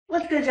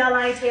What's good, y'all?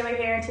 Lonnie Taylor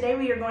here, and today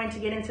we are going to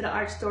get into the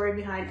art story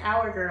behind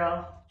our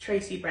girl,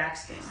 Traci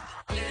Braxton.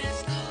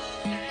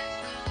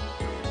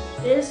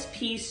 This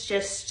piece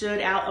just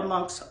stood out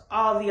amongst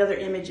all the other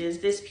images.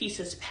 This piece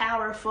is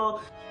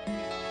powerful.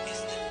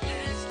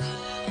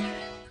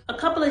 A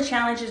couple of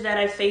challenges that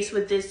I face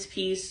with this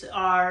piece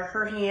are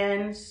her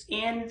hands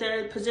and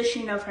the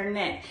positioning of her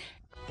neck.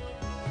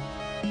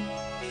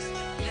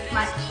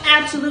 My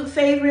absolute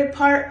favorite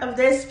part of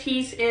this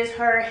piece is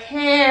her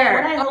hair.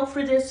 What I hope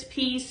for this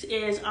piece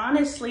is,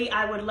 honestly,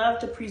 I would love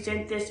to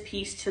present this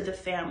piece to the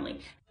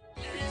family.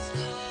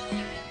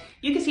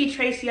 You can see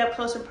Traci up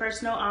close and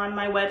personal on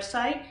my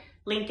website,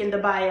 link in the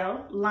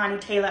bio, Lonnie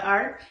Taylor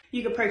Art.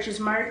 You can purchase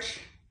merch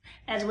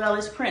as well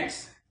as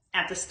prints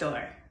at the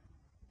store.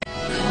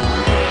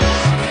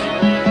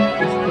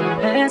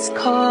 Let's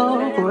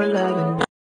call for 11.